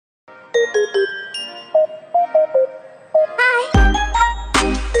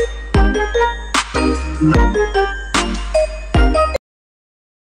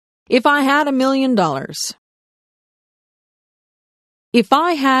If I had $1 million. If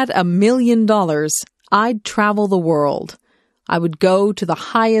I had $1 million, I'd travel the world. I would go to the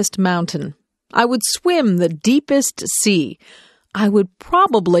highest mountain. I would swim the deepest sea. I would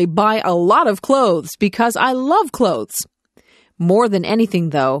probably buy a lot of clothes because I love clothes. More than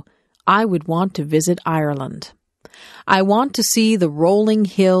anything, though, I would want to visit Ireland. I want to see the rolling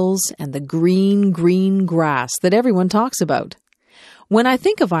hills and the green, green grass that everyone talks about. When I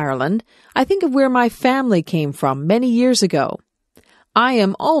think of Ireland, I think of where my family came from many years ago. I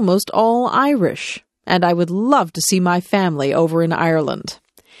am almost all Irish, and I would love to see my family over in Ireland.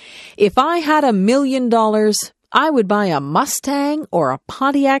 If I had $1 million, I would buy a Mustang or a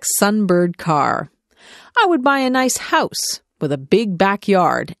Pontiac Sunbird car. I would buy a nice house with a big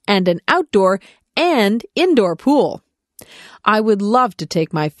backyard and an outdoor and indoor pool. I would love to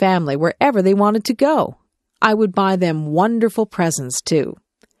take my family wherever they wanted to go. I would buy them wonderful presents, too.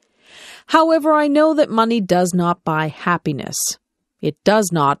 However, I know that money does not buy happiness. It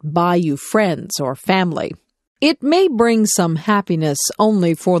does not buy you friends or family. It may bring some happiness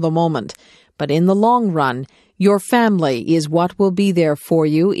only for the moment, but in the long run, your family is what will be there for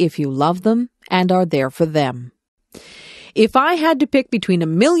you if you love them and are there for them. If I had to pick between $1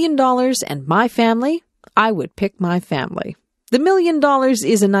 million and my family, I would pick my family. The $1 million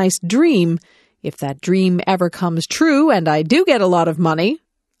is a nice dream. If that dream ever comes true and I do get a lot of money,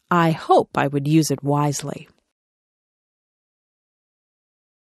 I hope I would use it wisely.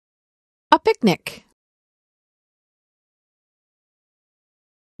 A picnic.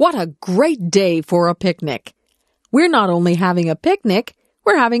 What a great day for a picnic. We're not only having a picnic,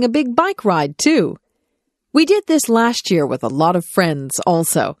 we're having a big bike ride too. We did this last year with a lot of friends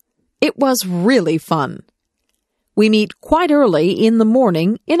also. It was really fun. We meet quite early in the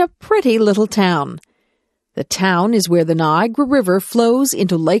morning in a pretty little town. The town is where the Niagara River flows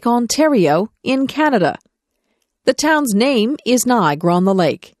into Lake Ontario in Canada. The town's name is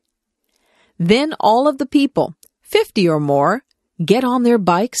Niagara-on-the-Lake. Then all of the people, 50 or more, get on their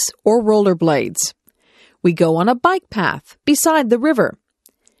bikes or rollerblades. We go on a bike path beside the river.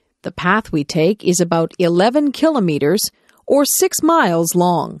 The path we take is about 11 kilometers or 6 miles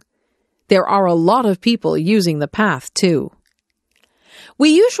long. There are a lot of people using the path, too. We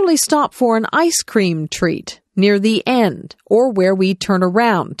usually stop for an ice cream treat near the end or where we turn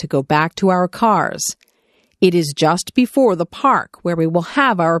around to go back to our cars. It is just before the park where we will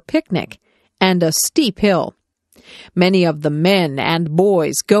have our picnic and a steep hill. Many of the men and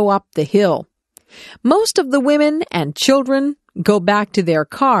boys go up the hill. Most of the women and children go back to their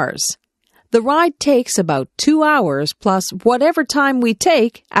cars. The ride takes about 2 hours plus whatever time we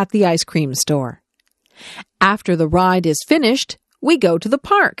take at the ice cream store. After the ride is finished, we go to the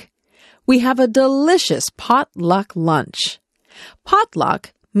park. We have a delicious potluck lunch.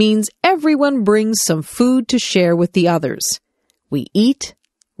 Potluck means everyone brings some food to share with the others. We eat,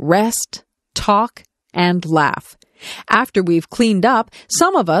 rest, talk, and laugh. After we've cleaned up,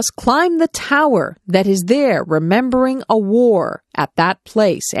 some of us climb the tower that is there remembering a war at that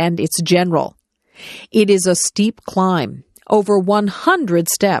place and its general. It is a steep climb, over 100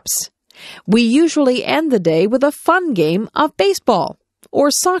 steps. We usually end the day with a fun game of baseball or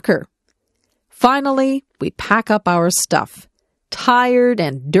soccer. Finally, we pack up our stuff. Tired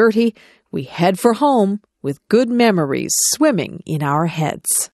and dirty, we head for home with good memories swimming in our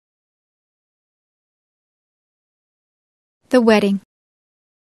heads. The wedding.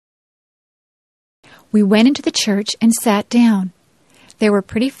 We went into the church and sat down. There were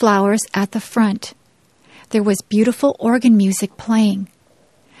pretty flowers at the front. There was beautiful organ music playing.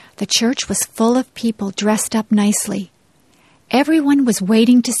 The church was full of people dressed up nicely. Everyone was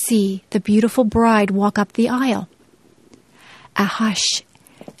waiting to see the beautiful bride walk up the aisle. A hush,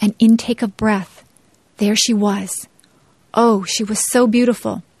 an intake of breath. There she was. Oh, she was so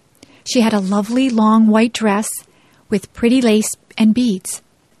beautiful. She had a lovely long white dress with pretty lace and beads.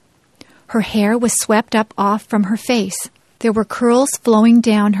 Her hair was swept up off from her face. There were curls flowing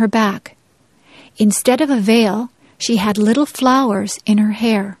down her back. Instead of a veil, she had little flowers in her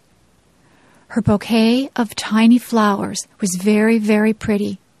hair. Her bouquet of tiny flowers was very, very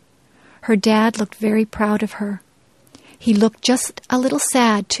pretty. Her dad looked very proud of her. He looked just a little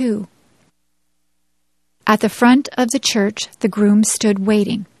sad, too. At the front of the church, the groom stood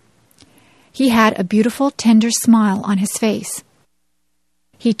waiting. He had a beautiful, tender smile on his face.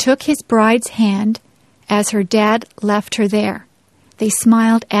 He took his bride's hand as her dad left her there. They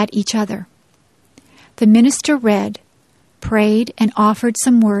smiled at each other. The minister read, prayed, and offered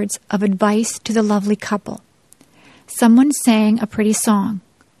some words of advice to the lovely couple. Someone sang a pretty song.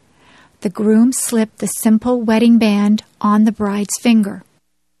 The groom slipped the simple wedding band on the bride's finger.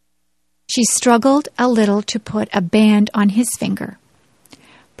 She struggled a little to put a band on his finger.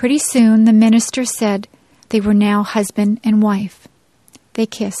 Pretty soon the minister said they were now husband and wife. They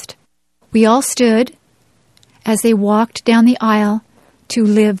kissed. We all stood as they walked down the aisle to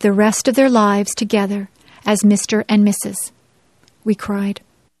live the rest of their lives together as Mr. and Mrs. We cried.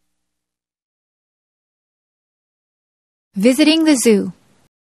 Visiting the zoo.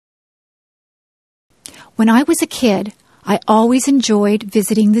 When I was a kid, I always enjoyed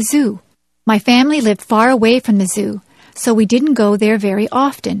visiting the zoo. My family lived far away from the zoo, so we didn't go there very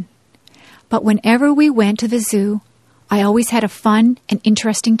often. But whenever we went to the zoo, I always had a fun and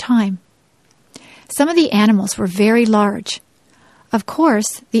interesting time. Some of the animals were very large. Of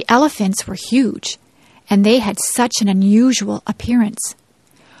course, the elephants were huge, and they had such an unusual appearance,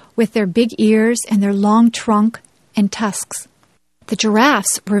 with their big ears and their long trunk and tusks. The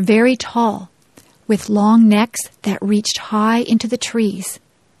giraffes were very tall, with long necks that reached high into the trees.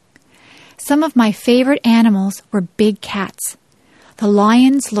 Some of my favorite animals were big cats. The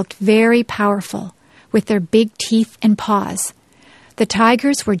lions looked very powerful, with their big teeth and paws. The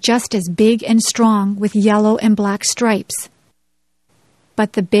tigers were just as big and strong, with yellow and black stripes.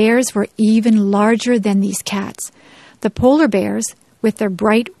 But the bears were even larger than these cats. The polar bears, with their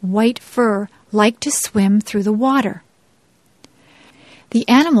bright white fur, liked to swim through the water. The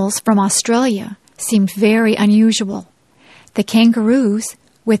animals from Australia seemed very unusual. The kangaroos,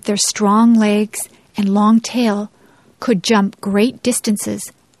 with their strong legs and long tail, could jump great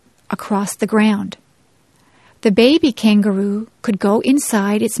distances across the ground. The baby kangaroo could go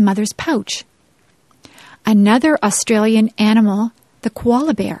inside its mother's pouch. Another Australian animal, the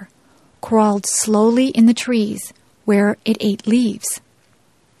koala bear, crawled slowly in the trees where it ate leaves.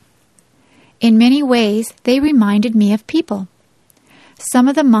 In many ways, they reminded me of people. Some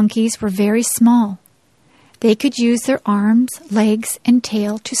of the monkeys were very small. They could use their arms, legs, and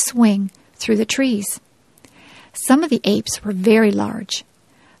tail to swing through the trees. Some of the apes were very large.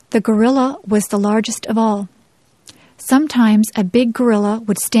 The gorilla was the largest of all. Sometimes a big gorilla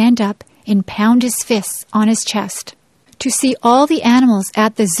would stand up and pound his fists on his chest. To see all the animals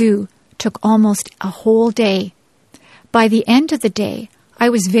at the zoo took almost a whole day. By the end of the day, I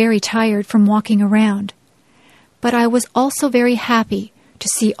was very tired from walking around. But I was also very happy to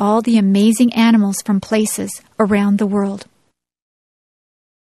see all the amazing animals from places around the world.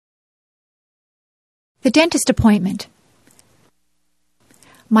 The dentist appointment.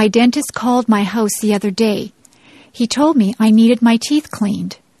 My dentist called my house the other day. He told me I needed my teeth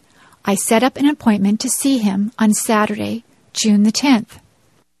cleaned. I set up an appointment to see him on Saturday, June the 10th.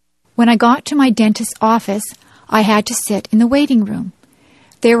 When I got to my dentist's office, I had to sit in the waiting room.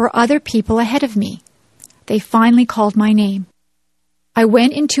 There were other people ahead of me. They finally called my name. I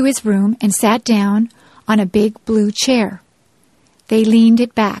went into his room and sat down on a big blue chair. They leaned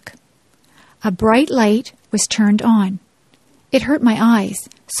it back. A bright light was turned on. It hurt my eyes,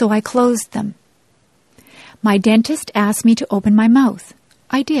 so I closed them. My dentist asked me to open my mouth.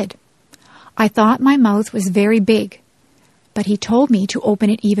 I did. I thought my mouth was very big, but he told me to open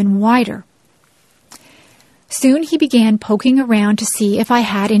it even wider. Soon he began poking around to see if I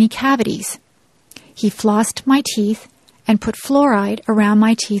had any cavities. He flossed my teeth and put fluoride around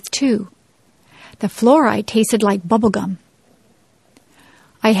my teeth too. The fluoride tasted like bubblegum.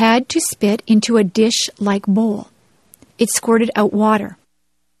 I had to spit into a dish-like bowl. It squirted out water.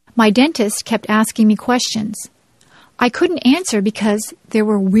 My dentist kept asking me questions. I couldn't answer because there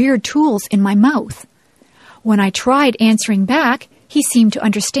were weird tools in my mouth. When I tried answering back, he seemed to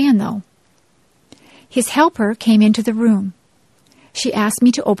understand, though. His helper came into the room. She asked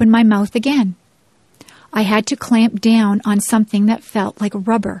me to open my mouth again. I had to clamp down on something that felt like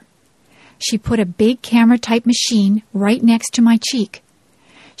rubber. She put a big camera-type machine right next to my cheek.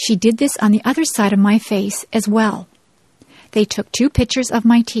 She did this on the other side of my face as well. They took 2 pictures of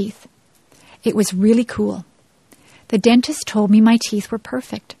my teeth. It was really cool. The dentist told me my teeth were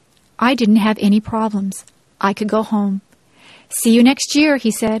perfect. I didn't have any problems. I could go home. See you next year,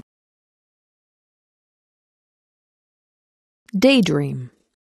 he said. Daydream.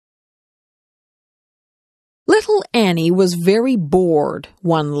 Little Annie was very bored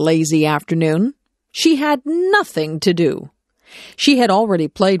one lazy afternoon. She had nothing to do. She had already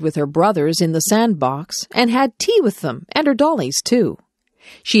played with her brothers in the sandbox and had tea with them and her dollies too.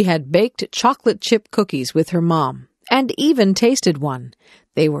 She had baked chocolate chip cookies with her mom and even tasted one.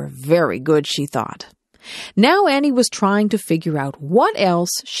 They were very good, she thought. Now Annie was trying to figure out what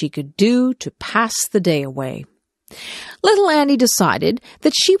else she could do to pass the day away. Little Annie decided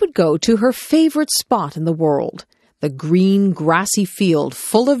that she would go to her favorite spot in the world, the green, grassy field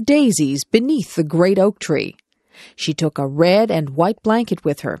full of daisies beneath the great oak tree. She took a red and white blanket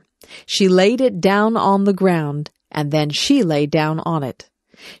with her. She laid it down on the ground, and then she lay down on it.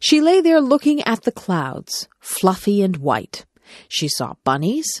 She lay there looking at the clouds, fluffy and white. She saw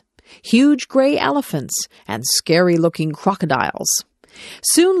bunnies, huge gray elephants, and scary-looking crocodiles.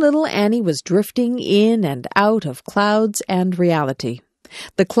 Soon little Annie was drifting in and out of clouds and reality.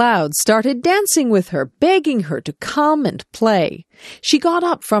 The clouds started dancing with her, begging her to come and play. She got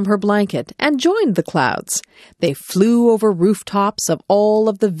up from her blanket and joined the clouds. They flew over rooftops of all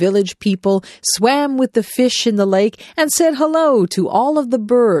of the village people, swam with the fish in the lake, and said hello to all of the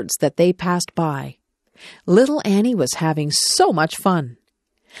birds that they passed by. Little Annie was having so much fun.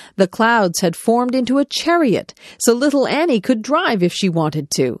 The clouds had formed into a chariot, so little Annie could drive if she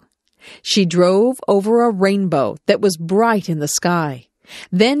wanted to. She drove over a rainbow that was bright in the sky.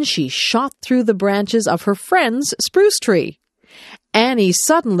 Then she shot through the branches of her friend's spruce tree. Annie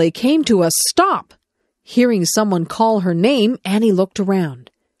suddenly came to a stop. Hearing someone call her name, Annie looked around.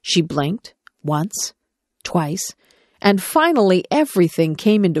 She blinked once, twice, and finally everything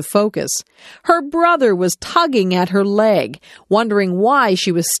came into focus. Her brother was tugging at her leg, wondering why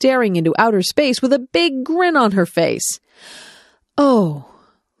she was staring into outer space with a big grin on her face. "Oh,"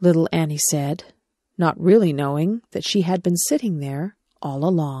 little Annie said, not really knowing that she had been sitting there all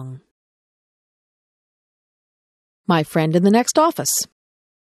along. My friend in the next office.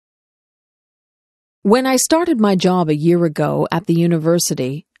 When I started my job a year ago at the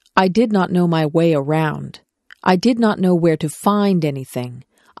university, I did not know my way around. I did not know where to find anything.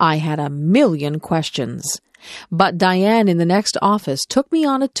 I had a million questions. But Diane in the next office took me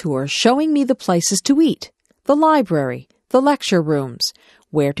on a tour showing me the places to eat, the library, the lecture rooms,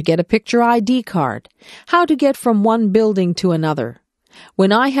 where to get a picture ID card, how to get from one building to another.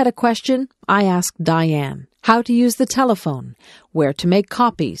 When I had a question, I asked Diane how to use the telephone, where to make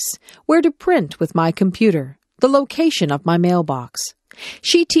copies, where to print with my computer, the location of my mailbox.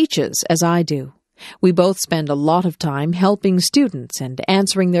 She teaches as I do. We both spend a lot of time helping students and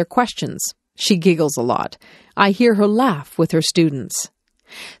answering their questions. She giggles a lot. I hear her laugh with her students.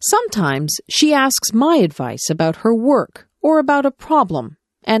 Sometimes she asks my advice about her work or about a problem,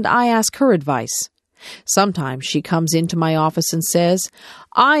 and I ask her advice. Sometimes she comes into my office and says,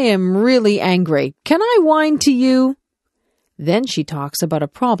 "I am really angry. Can I whine to you?" Then she talks about a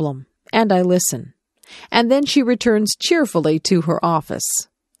problem, and I listen. And then she returns cheerfully to her office.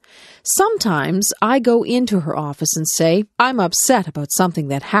 Sometimes I go into her office and say, "I'm upset about something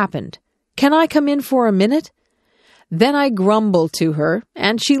that happened. Can I come in for a minute?" Then I grumble to her,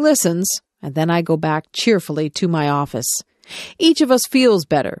 and she listens, and then I go back cheerfully to my office. Each of us feels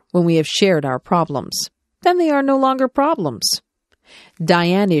better when we have shared our problems. Then they are no longer problems.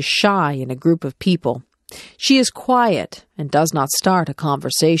 Diane is shy in a group of people. She is quiet and does not start a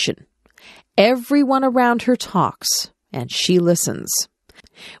conversation. Everyone around her talks, and she listens.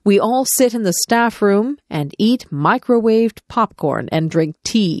 We all sit in the staff room and eat microwaved popcorn and drink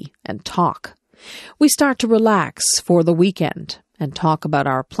tea and talk. We start to relax for the weekend and talk about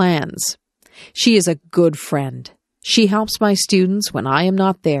our plans. She is a good friend. She helps my students when I am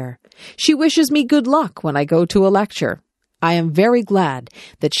not there. She wishes me good luck when I go to a lecture. I am very glad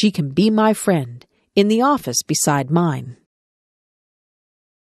that she can be my friend in the office beside mine.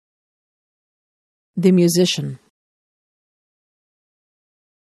 The musician.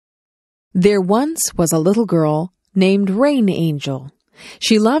 There once was a little girl named Rain Angel.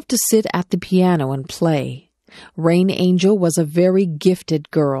 She loved to sit at the piano and play. Rain Angel was a very gifted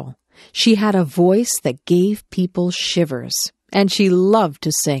girl. She had a voice that gave people shivers, and she loved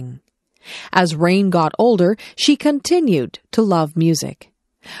to sing. As Rain got older, she continued to love music.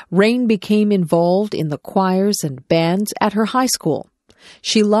 Rain became involved in the choirs and bands at her high school.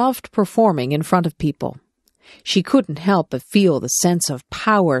 She loved performing in front of people. She couldn't help but feel the sense of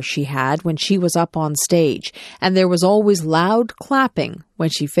power she had when she was up on stage, and there was always loud clapping when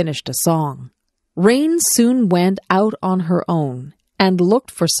she finished a song. Rain soon went out on her own and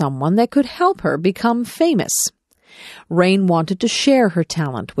looked for someone that could help her become famous. Rain wanted to share her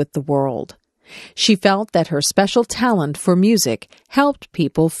talent with the world. She felt that her special talent for music helped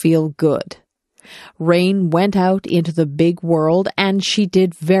people feel good. Rain went out into the big world, and she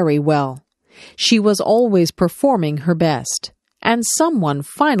did very well. She was always performing her best, and someone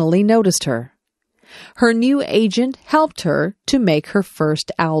finally noticed her. Her new agent helped her to make her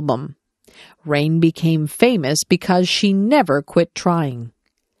first album. Rain became famous because she never quit trying.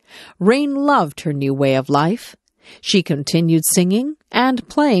 Rain loved her new way of life. She continued singing and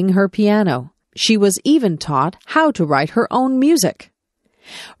playing her piano. She was even taught how to write her own music.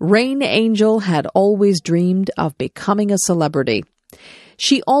 Rain Angel had always dreamed of becoming a celebrity.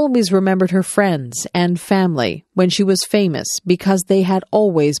 She always remembered her friends and family when she was famous because they had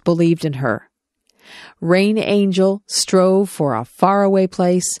always believed in her. Rain Angel strove for a faraway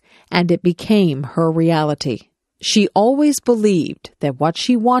place, and it became her reality. She always believed that what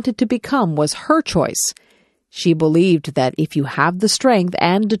she wanted to become was her choice. She believed that if you have the strength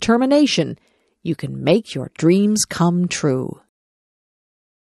and determination, you can make your dreams come true.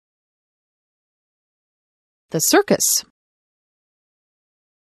 The circus.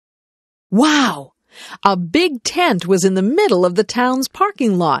 Wow! A big tent was in the middle of the town's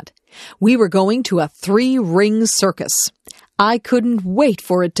parking lot. We were going to a 3-ring circus. I couldn't wait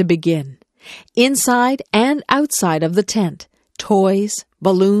for it to begin. Inside and outside of the tent, toys,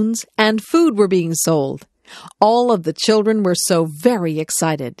 balloons, and food were being sold. All of the children were so very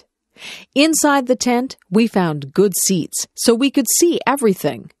excited. Inside the tent, we found good seats so we could see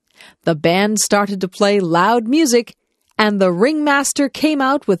everything. The band started to play loud music, and the ringmaster came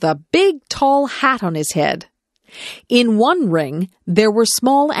out with a big tall hat on his head. In one ring, there were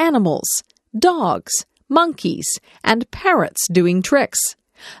small animals, dogs, monkeys, and parrots doing tricks.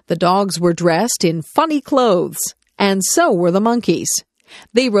 The dogs were dressed in funny clothes, and so were the monkeys.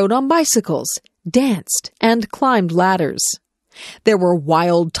 They rode on bicycles, danced, and climbed ladders. There were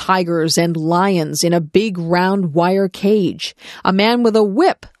wild tigers and lions in a big round wire cage. A man with a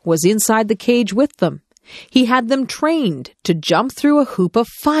whip was inside the cage with them. He had them trained to jump through a hoop of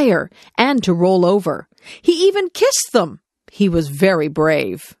fire and to roll over. He even kissed them. He was very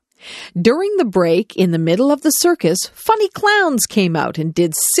brave. During the break in the middle of the circus, funny clowns came out and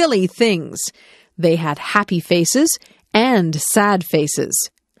did silly things. They had happy faces and sad faces.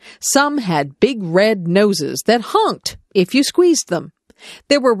 Some had big red noses that honked if you squeezed them.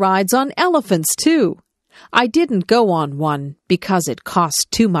 There were rides on elephants, too. I didn't go on one because it cost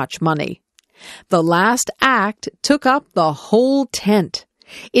too much money. The last act took up the whole tent.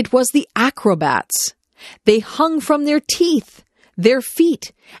 It was the acrobats. They hung from their teeth, their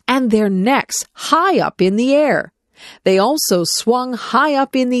feet, and their necks high up in the air. They also swung high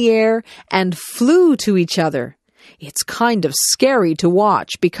up in the air and flew to each other. It's kind of scary to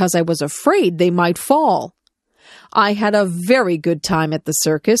watch because I was afraid they might fall. I had a very good time at the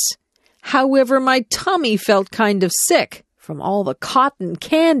circus. However, my tummy felt kind of sick from all the cotton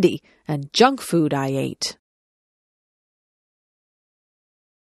candy and junk food I ate.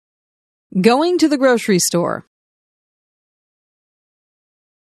 Going to the grocery store.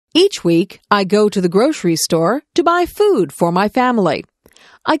 Each week, I go to the grocery store to buy food for my family.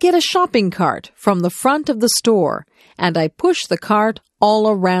 I get a shopping cart from the front of the store, and I push the cart all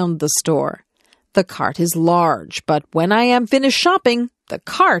around the store. The cart is large, but when I am finished shopping, the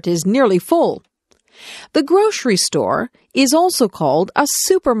cart is nearly full. The grocery store is also called a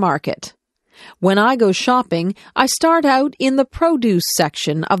supermarket. When I go shopping, I start out in the produce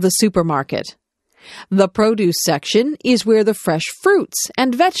section of the supermarket. The produce section is where the fresh fruits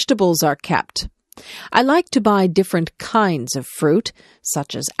and vegetables are kept. I like to buy different kinds of fruit,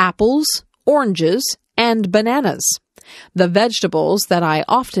 such as apples, oranges, and bananas. The vegetables that I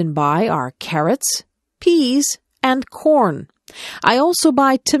often buy are carrots, peas, and corn. I also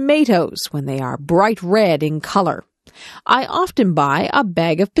buy tomatoes when they are bright red in color. I often buy a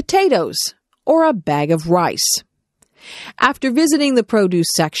bag of potatoes or a bag of rice. After visiting the produce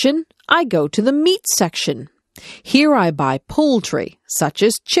section, I go to the meat section. Here I buy poultry, such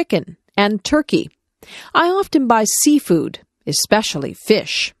as chicken and turkey. I often buy seafood, especially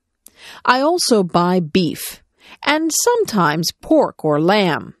fish. I also buy beef, and sometimes pork or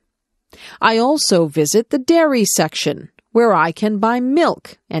lamb. I also visit the dairy section, where I can buy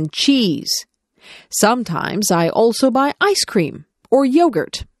milk and cheese. Sometimes I also buy ice cream or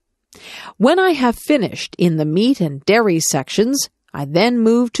yogurt. When I have finished in the meat and dairy sections, I then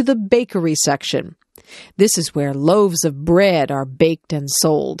move to the bakery section. This is where loaves of bread are baked and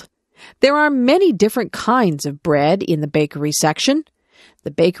sold. There are many different kinds of bread in the bakery section.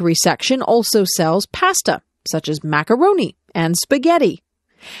 The bakery section also sells pasta, such as macaroni and spaghetti.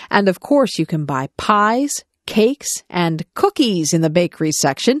 And of course, you can buy pies, cakes, and cookies in the bakery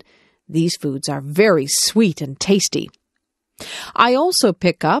section. These foods are very sweet and tasty. I also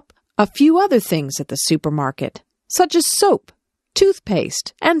pick up a few other things at the supermarket, such as soap,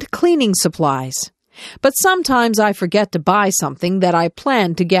 toothpaste, and cleaning supplies. But sometimes I forget to buy something that I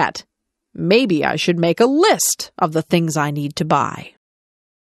plan to get. Maybe I should make a list of the things I need to buy.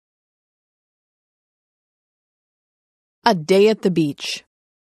 A day at the beach.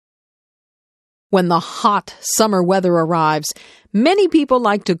 When the hot summer weather arrives, many people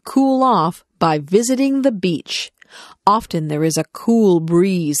like to cool off by visiting the beach. Often there is a cool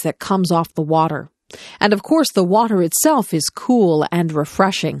breeze that comes off the water. And of course, the water itself is cool and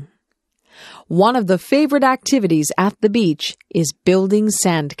refreshing. One of the favorite activities at the beach is building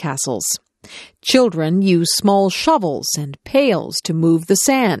sandcastles. Children use small shovels and pails to move the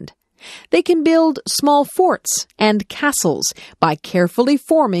sand. They can build small forts and castles by carefully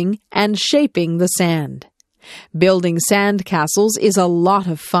forming and shaping the sand. Building sand castles is a lot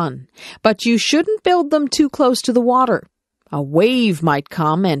of fun, but you shouldn't build them too close to the water. A wave might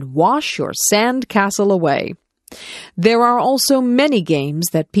come and wash your sand castle away. There are also many games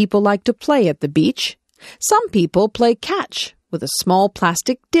that people like to play at the beach. Some people play catch with a small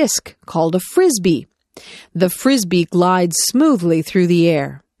plastic disc called a frisbee. The frisbee glides smoothly through the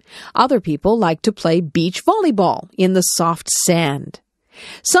air. Other people like to play beach volleyball in the soft sand.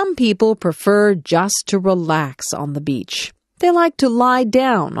 Some people prefer just to relax on the beach. They like to lie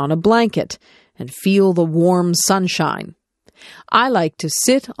down on a blanket and feel the warm sunshine. I like to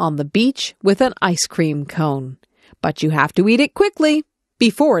sit on the beach with an ice cream cone, but you have to eat it quickly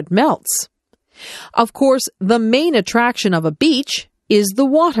before it melts. Of course, the main attraction of a beach is the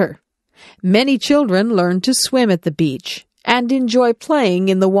water. Many children learn to swim at the beach and enjoy playing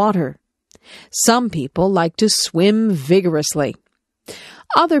in the water. Some people like to swim vigorously.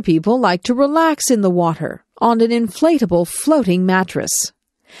 Other people like to relax in the water on an inflatable floating mattress.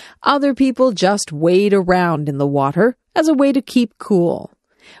 Other people just wade around in the water as a way to keep cool.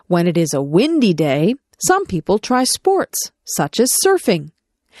 When it is a windy day, some people try sports, such as surfing.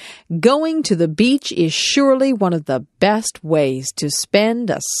 Going to the beach is surely one of the best ways to spend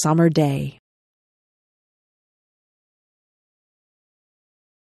a summer day.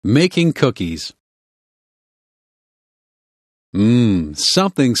 Making cookies.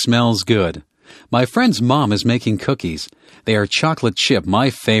 Something smells good. My friend's mom is making cookies. They are chocolate chip, my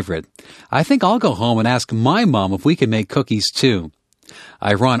favorite. I think I'll go home and ask my mom if we can make cookies too.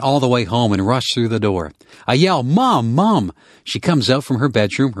 I run all the way home and rush through the door. I yell, "Mom, Mom!" She comes out from her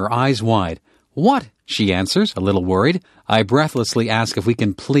bedroom, her eyes wide. "What?" she answers, a little worried. I breathlessly ask if we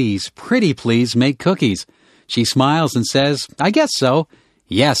can please, pretty please, make cookies. She smiles and says, "I guess so."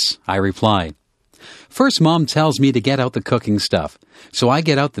 "Yes," I reply. First, Mom tells me to get out the cooking stuff. So I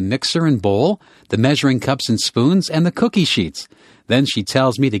get out the mixer and bowl, the measuring cups and spoons, and the cookie sheets. Then she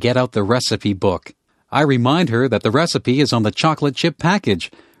tells me to get out the recipe book. I remind her that the recipe is on the chocolate chip package.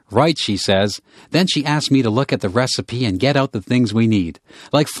 "Right," she says. Then she asks me to look at the recipe and get out the things we need,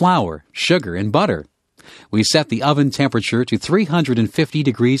 like flour, sugar, and butter. We set the oven temperature to 350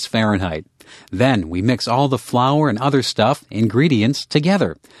 degrees Fahrenheit. Then we mix all the flour and other ingredients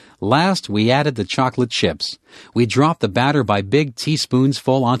together. Last, we added the chocolate chips. We dropped the batter by big teaspoons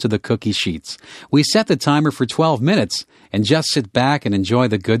full onto the cookie sheets. We set the timer for 12 minutes and just sit back and enjoy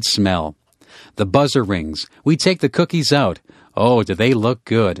the good smell. The buzzer rings. We take the cookies out. Oh, do they look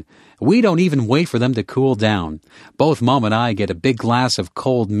good. We don't even wait for them to cool down. Both Mom and I get a big glass of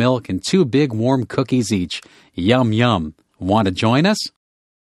cold milk and 2 big warm cookies each. Yum, yum. Want to join us?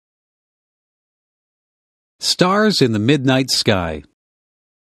 Stars in the midnight sky.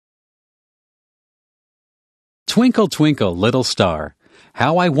 Twinkle, twinkle, little star,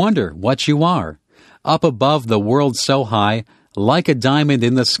 how I wonder what you are. Up above the world so high, like a diamond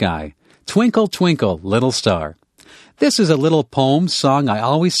in the sky. Twinkle, twinkle, little star. This is a little poem song I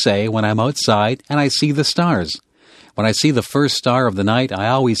always say when I'm outside and I see the stars. When I see the first star of the night, I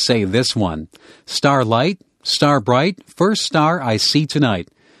always say this one. Starlight, star bright, first star I see tonight.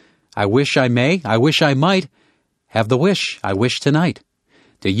 I wish I may, I wish I might, have the wish I wish tonight.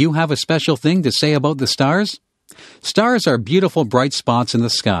 Do you have a special thing to say about the stars? Stars are beautiful bright spots in the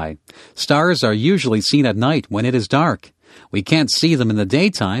sky. Stars are usually seen at night when it is dark. We can't see them in the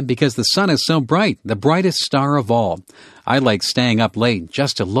daytime because the sun is so bright, the brightest star of all. I like staying up late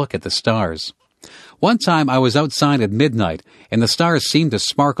just to look at the stars. One time I was outside at midnight, and the stars seemed to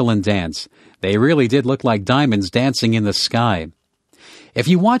sparkle and dance. They really did look like diamonds dancing in the sky. If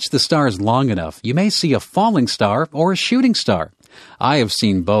you watch the stars long enough, you may see a falling star or a shooting star. I have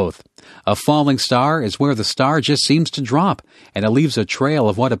seen both. A falling star is where the star just seems to drop, and it leaves a trail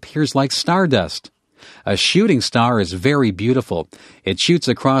of what appears like stardust. A shooting star is very beautiful. It shoots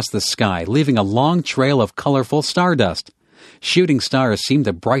across the sky, leaving a long trail of colorful stardust. Shooting stars seem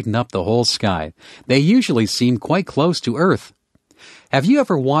to brighten up the whole sky. They usually seem quite close to Earth. Have you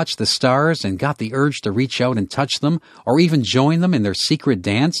ever watched the stars and got the urge to reach out and touch them, or even join them in their secret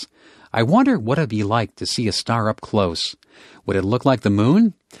dance? I wonder what it'd be like to see a star up close. Would it look like the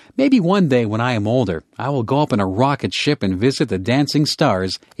moon? Maybe one day when I am older, I will go up in a rocket ship and visit the dancing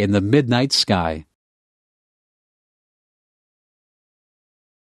stars in the midnight sky.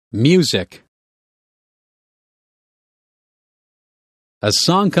 Music. A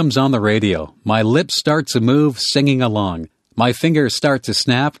song comes on the radio. My lips start to move, singing along. My fingers start to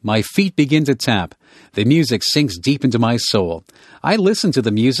snap. My feet begin to tap. The music sinks deep into my soul. I listen to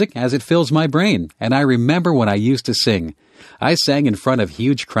the music as it fills my brain, and I remember when I used to sing. I sang in front of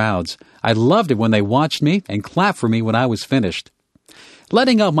huge crowds. I loved it when they watched me and clapped for me when I was finished.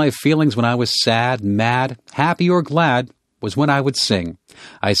 Letting out my feelings when I was sad, mad, happy, or glad was when I would sing.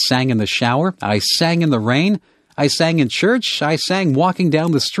 I sang in the shower. I sang in the rain. I sang in church. I sang walking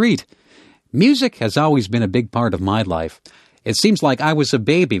down the street. Music has always been a big part of my life. It seems like I was a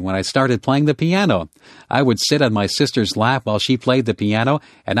baby when I started playing the piano. I would sit on my sister's lap while she played the piano,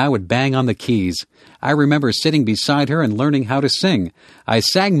 and I would bang on the keys. I remember sitting beside her and learning how to sing. I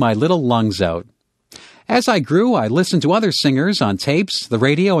sang my little lungs out. As I grew, I listened to other singers on tapes, the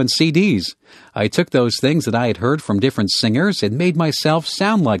radio, and CDs. I took those things that I had heard from different singers and made myself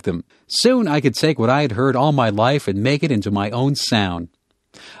sound like them. Soon I could take what I had heard all my life and make it into my own sound.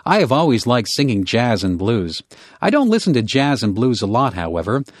 I have always liked singing jazz and blues. I don't listen to jazz and blues a lot,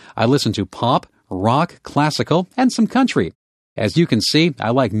 however. I listen to pop, rock, classical, and some country. As you can see,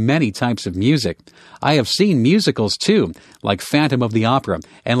 I like many types of music. I have seen musicals too, like Phantom of the Opera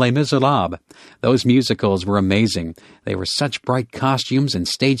and Les Miserables. Those musicals were amazing. They were such bright costumes and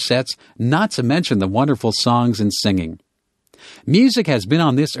stage sets, not to mention the wonderful songs and singing. Music has been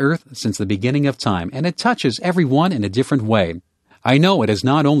on this earth since the beginning of time, and it touches everyone in a different way. I know it has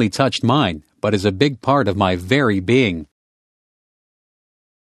not only touched mine, but is a big part of my very being.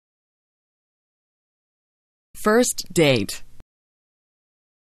 First date.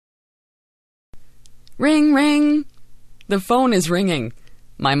 Ring, ring. The phone is ringing.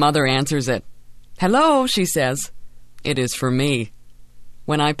 My mother answers it. Hello, she says. It is for me.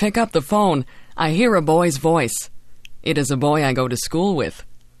 When I pick up the phone, I hear a boy's voice. It is a boy I go to school with.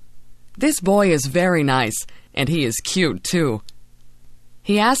 This boy is very nice, and he is cute too.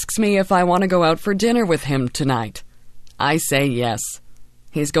 He asks me if I want to go out for dinner with him tonight. I say yes.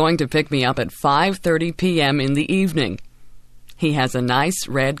 He's going to pick me up at 5:30 p.m. in the evening. He has a nice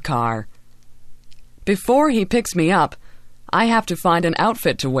red car. Before he picks me up, I have to find an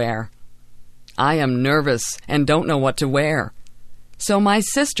outfit to wear. I am nervous and don't know what to wear. So my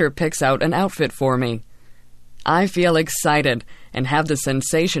sister picks out an outfit for me. I feel excited and have the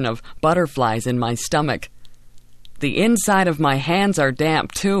sensation of butterflies in my stomach. The inside of my hands are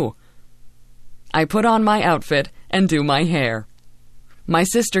damp, too. I put on my outfit and do my hair. My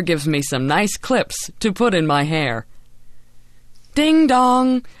sister gives me some nice clips to put in my hair. Ding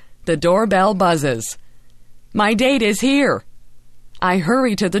dong! The doorbell buzzes. My date is here. I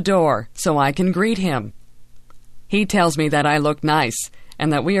hurry to the door so I can greet him. He tells me that I look nice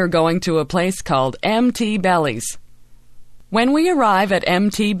and that we are going to a place called MT Belly's. When we arrive at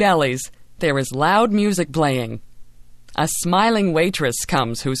MT Belly's, there is loud music playing. A smiling waitress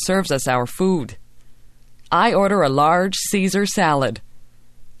comes who serves us our food. I order a large Caesar salad.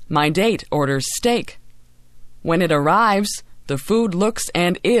 My date orders steak. When it arrives, the food looks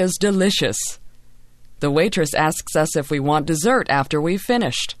and is delicious. The waitress asks us if we want dessert after we've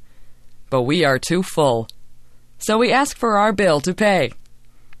finished. But we are too full. So we ask for our bill to pay.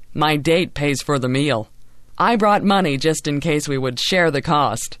 My date pays for the meal. I brought money just in case we would share the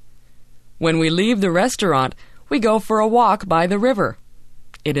cost. When we leave the restaurant, we go for a walk by the river.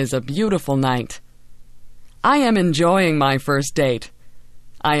 It is a beautiful night. I am enjoying my first date.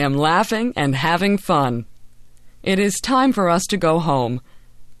 I am laughing and having fun. It is time for us to go home.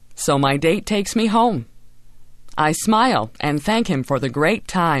 So my date takes me home. I smile and thank him for the great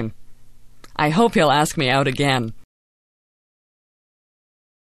time. I hope he'll ask me out again.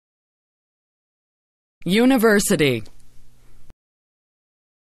 University.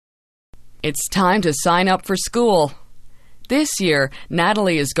 It's time to sign up for school. This year,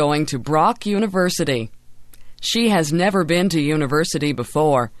 Natalie is going to Brock University. She has never been to university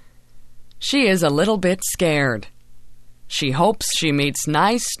before. She is a little bit scared. She hopes she meets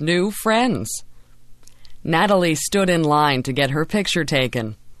nice new friends. Natalie stood in line to get her picture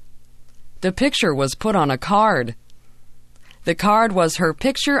taken. The picture was put on a card. The card was her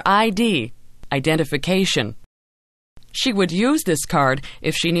picture ID, identification. She would use this card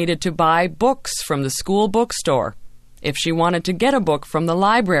if she needed to buy books from the school bookstore, if she wanted to get a book from the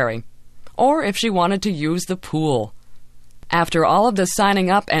library, or if she wanted to use the pool. After all of the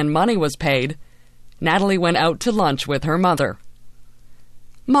signing up and money was paid, Natalie went out to lunch with her mother.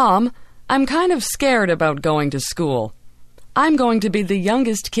 Mom, I'm kind of scared about going to school. I'm going to be the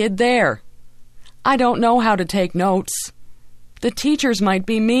youngest kid there. I don't know how to take notes. The teachers might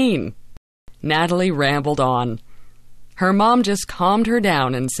be mean." Natalie rambled on. Her mom just calmed her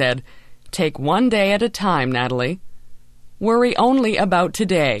down and said, "Take one day at a time, Natalie. Worry only about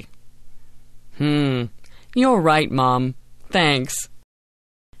today." You're right, Mom. Thanks."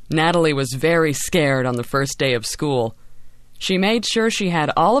 Natalie was very scared on the first day of school. She made sure she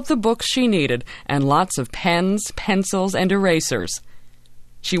had all of the books she needed and lots of pens, pencils, and erasers.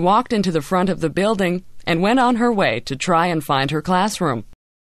 She walked into the front of the building and went on her way to try and find her classroom.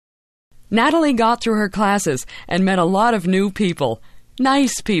 Natalie got through her classes and met a lot of new people,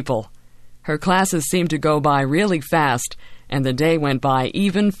 nice people. Her classes seemed to go by really fast, and the day went by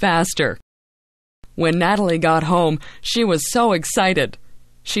even faster. When Natalie got home, she was so excited.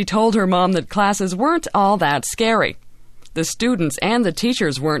 She told her mom that classes weren't all that scary. The students and the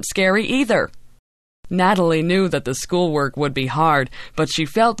teachers weren't scary either. Natalie knew that the schoolwork would be hard, but she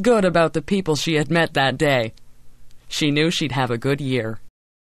felt good about the people she had met that day. She knew she'd have a good year.